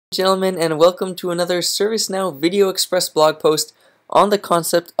Gentlemen, and welcome to another ServiceNow Video Express blog post on the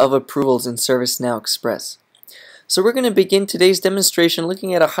concept of approvals in ServiceNow Express. So we're going to begin today's demonstration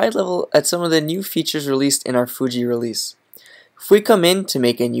looking at a high level at some of the new features released in our Fuji release. If we come in to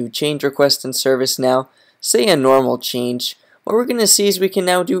make a new change request in ServiceNow, say a normal change, what we're going to see is we can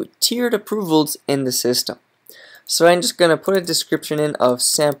now do tiered approvals in the system. So I'm just going to put a description in of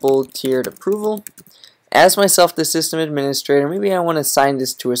sample tiered approval. As myself, the system administrator, maybe I want to assign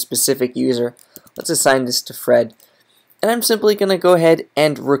this to a specific user. Let's assign this to Fred. And I'm simply going to go ahead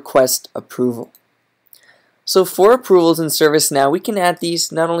and request approval. So for approvals in ServiceNow, we can add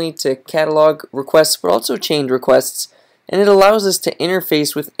these not only to catalog requests, but also change requests. And it allows us to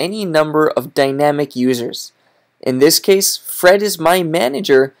interface with any number of dynamic users. In this case, Fred is my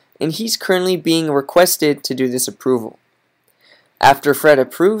manager, and he's currently being requested to do this approval. After Fred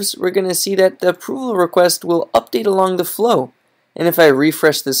approves, we're going to see that the approval request will update along the flow. And if I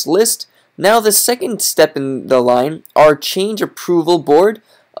refresh this list, now the second step in the line, our change approval board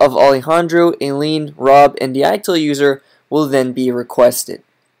of Alejandro, Aileen, Rob, and the ITIL user will then be requested.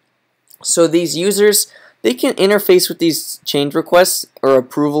 So these users, they can interface with these change requests or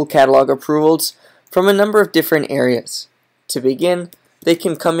approval catalog approvals from a number of different areas. To begin, they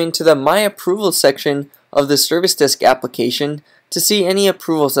can come into the My Approval section of the Service Desk application to see any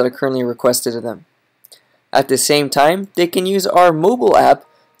approvals that are currently requested of them. At the same time, they can use our mobile app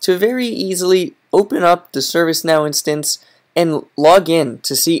to very easily open up the ServiceNow instance and log in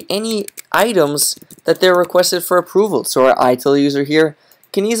to see any items that they're requested for approval. So our ITIL user here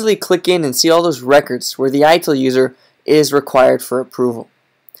can easily click in and see all those records where the ITIL user is required for approval.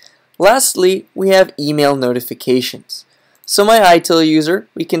 Lastly, we have email notifications. So my ITIL user,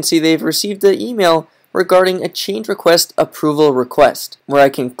 we can see they've received the email regarding a change request approval request, where I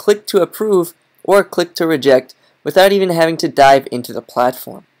can click to approve or click to reject without even having to dive into the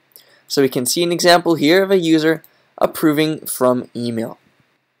platform. So we can see an example here of a user approving from email.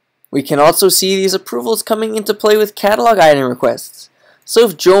 We can also see these approvals coming into play with catalog item requests. So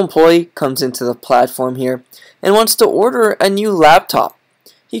if Joe Employee comes into the platform here and wants to order a new laptop,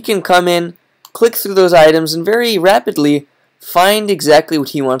 he can come in, click through those items, and very rapidly find exactly what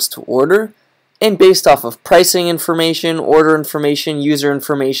he wants to order. And based off of pricing information, order information, user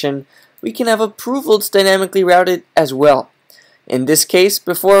information, we can have approvals dynamically routed as well. In this case,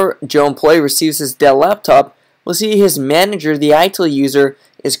 before Joe Employee receives his Dell laptop, we'll see his manager, the ITIL user,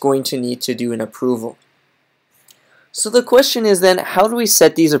 is going to need to do an approval. So the question is then, how do we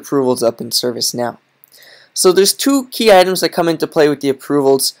set these approvals up in ServiceNow? So there's two key items that come into play with the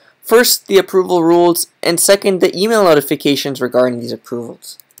approvals. First, the approval rules, and second, the email notifications regarding these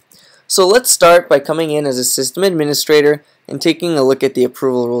approvals. So let's start by coming in as a system administrator and taking a look at the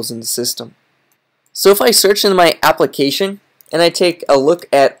approval rules in the system. So if I search in my application and I take a look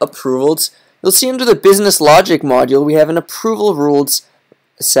at approvals, you'll see under the business logic module we have an approval rules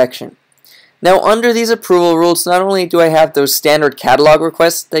section. Now under these approval rules, not only do I have those standard catalog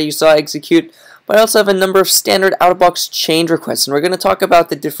requests that you saw execute, but I also have a number of standard out-of-box change requests, and we're going to talk about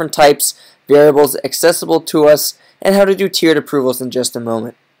the different types, variables accessible to us, and how to do tiered approvals in just a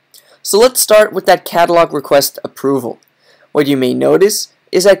moment. So let's start with that catalog request approval. What you may notice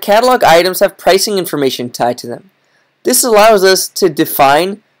is that catalog items have pricing information tied to them. This allows us to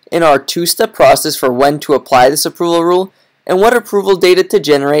define in our two-step process for when to apply this approval rule and what approval data to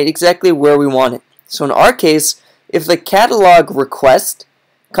generate exactly where we want it. So in our case, if the catalog request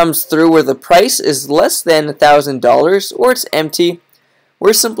comes through where the price is less than $1,000 or it's empty,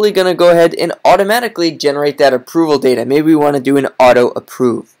 we're simply going to go ahead and automatically generate that approval data. Maybe we want to do an auto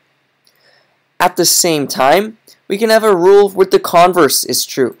approve. At the same time, we can have a rule where the converse is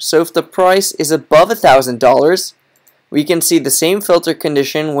true. So if the price is above $1,000, we can see the same filter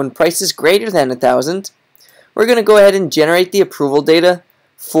condition when price is greater than $1,000. We're going to go ahead and generate the approval data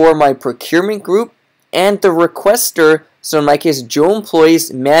for my procurement group and the requester, so in my case, Joe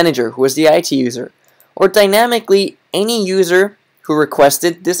Employee's manager, who is the IT user, or dynamically any user who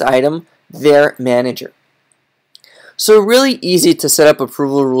requested this item, their manager. So really easy to set up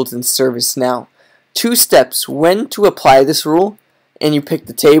approval rules in ServiceNow. Two steps: when to apply this rule, and you pick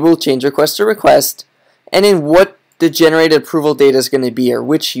the table, change request to request, and then what the generated approval data is going to be, or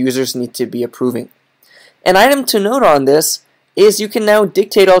which users need to be approving. An item to note on this is you can now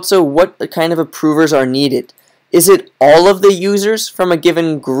dictate also what kind of approvers are needed. Is it all of the users from a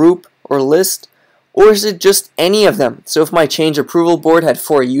given group or list, or is it just any of them? So if my change approval board had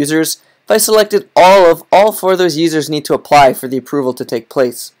 4 users, if I selected all 4 of those users need to apply for the approval to take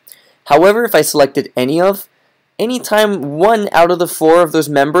place. However, if I selected anytime 1 out of the 4 of those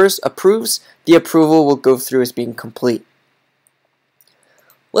members approves, the approval will go through as being complete.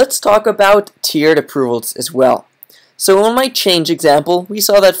 Let's talk about tiered approvals as well. So on my change example, we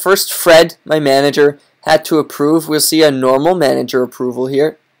saw that first Fred, my manager, had to approve. We'll see a normal manager approval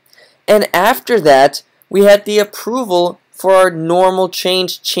here. And after that, we had the approval for our normal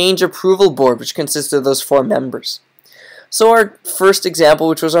change approval board, which consists of those 4 members. So our first example,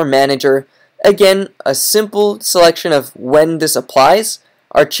 which was our manager, again, a simple selection of when this applies,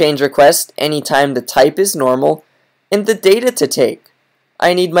 our change request, anytime the type is normal, and the data to take.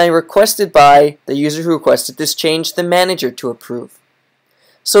 I need my requested by, the user who requested this change, the manager to approve.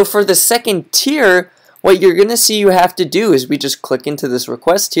 So for the second tier, what you're going to see you have to do is we just click into this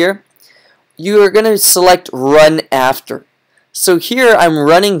request here. You are going to select run after. So here I'm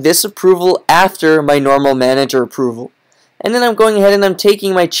running this approval after my normal manager approval. And then I'm going ahead and I'm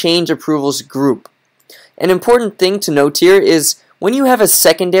taking my change approvals group. An important thing to note here is when you have a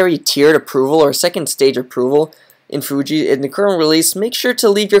secondary tiered approval or a second stage approval in Fuji in the current release, make sure to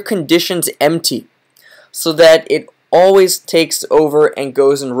leave your conditions empty so that it always takes over and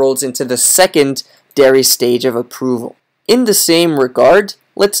goes and rolls into the secondary stage of approval. In the same regard,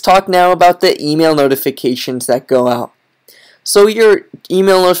 let's talk now about the email notifications that go out. So your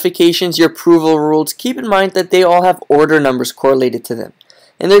email notifications, your approval rules, keep in mind that they all have order numbers correlated to them.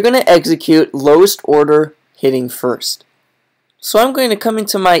 And they're going to execute lowest order hitting first. So I'm going to come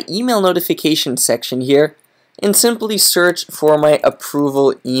into my email notification section here and simply search for my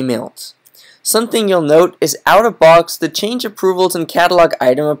approval emails. Something you'll note is out of box, the change approvals and catalog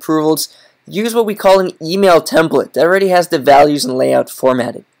item approvals use what we call an email template that already has the values and layout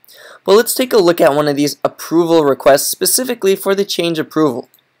formatted. But let's take a look at one of these approval requests specifically for the change approval.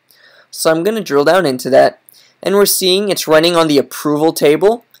 So I'm going to drill down into that, and we're seeing it's running on the approval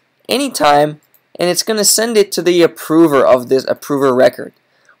table anytime, and it's going to send it to the approver of this approver record.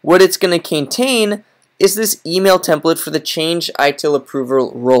 What it's going to contain is this email template for the change ITIL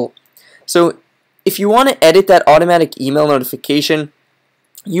approval role. So if you want to edit that automatic email notification,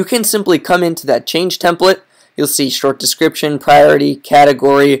 you can simply come into that change template. You'll see short description, priority,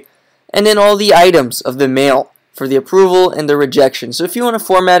 category, and then all the items of the mail for the approval and the rejection. So if you want to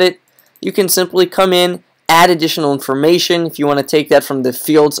format it, you can simply come in, add additional information if you want to take that from the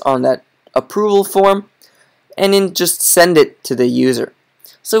fields on that approval form, and then just send it to the user.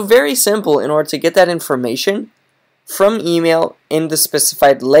 So very simple in order to get that information from email in the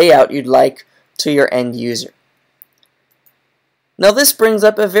specified layout you'd like to your end user. Now this brings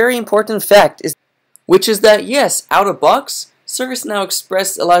up a very important fact, which is that yes, out of box, ServiceNow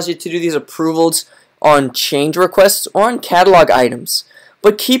Express allows you to do these approvals on change requests or on catalog items.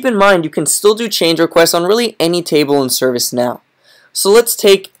 But keep in mind you can still do change requests on really any table in ServiceNow. So let's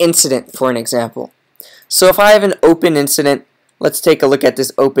take incident for an example. So if I have an open incident, let's take a look at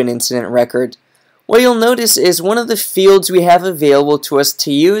this open incident record. What you'll notice is one of the fields we have available to us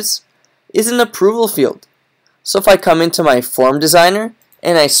to use is an approval field. So if I come into my form designer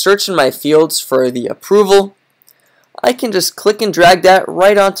and I search in my fields for the approval, I can just click and drag that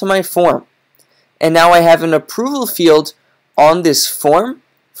right onto my form. And now I have an approval field on this form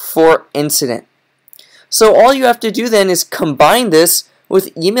for incident. So all you have to do then is combine this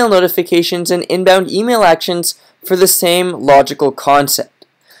with email notifications and inbound email actions for the same logical concept.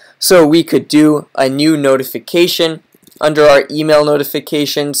 So we could do a new notification under our email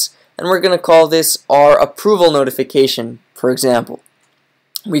notifications, and we're going to call this our approval notification, for example.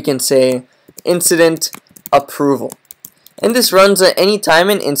 We can say incident approval. And this runs at any time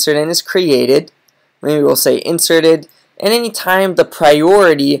an incident is created. Maybe we'll say inserted, and any time the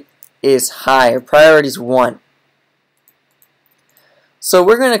priority is high, or priority is 1. So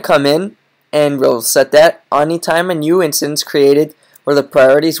we're going to come in and we'll set that anytime a new instance created where the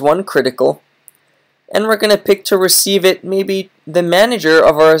priority is 1 critical, and we're going to pick to receive it maybe the manager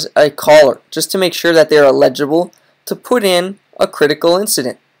of a caller, just to make sure that they're eligible to put in a critical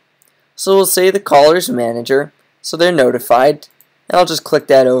incident. So we'll say the caller's manager, so they're notified, and I'll just click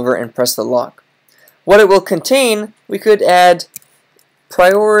that over and press the lock. What it will contain, we could add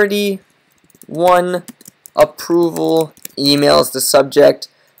priority 1 approval email as the subject.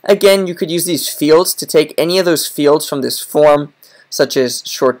 Again, you could use these fields to take any of those fields from this form, such as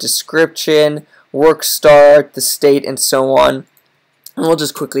short description, work start, the state, and so on. And we'll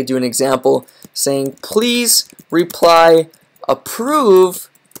just quickly do an example saying, please reply approve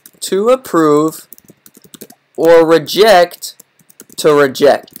to approve or reject to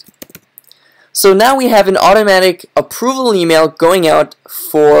reject. So now we have an automatic approval email going out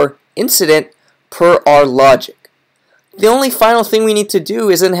for incident per our logic. The only final thing we need to do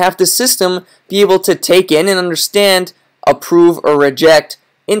is then have the system be able to take in and understand approve or reject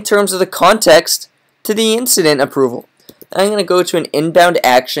in terms of the context to the incident approval. I'm going to go to an inbound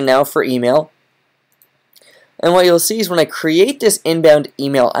action now for email. And what you'll see is when I create this inbound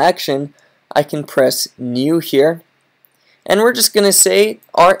email action, I can press new here. And we're just going to say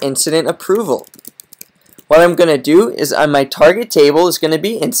our incident approval. What I'm going to do is on my target table is going to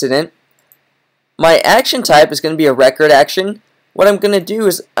be incident. My action type is going to be a record action. What I'm going to do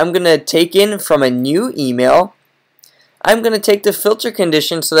is I'm going to take in from a new email. I'm going to take the filter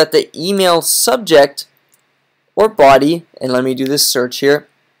condition so that the email subject or body, and let me do this search here,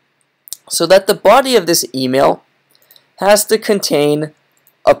 so that the body of this email has to contain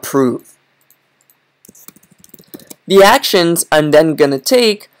approve. The actions I'm then going to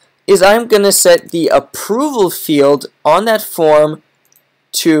take is I'm going to set the approval field on that form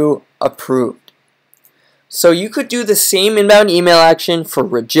to approved. So you could do the same inbound email action for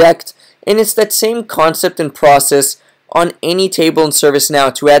reject, and it's that same concept and process on any table in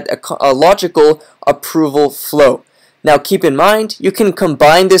ServiceNow to add a logical approval flow. Now keep in mind, you can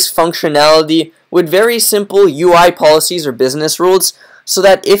combine this functionality with very simple UI policies or business rules so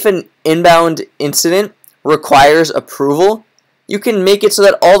that if an inbound incident requires approval, you can make it so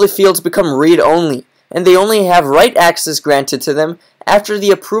that all the fields become read-only and they only have write access granted to them after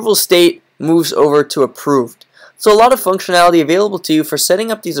the approval state moves over to approved. So a lot of functionality available to you for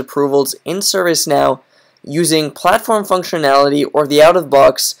setting up these approvals in ServiceNow using platform functionality or the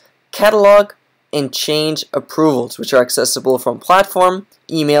out-of-box catalog and change approvals, which are accessible from platform,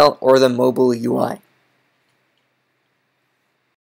 email, or the mobile UI.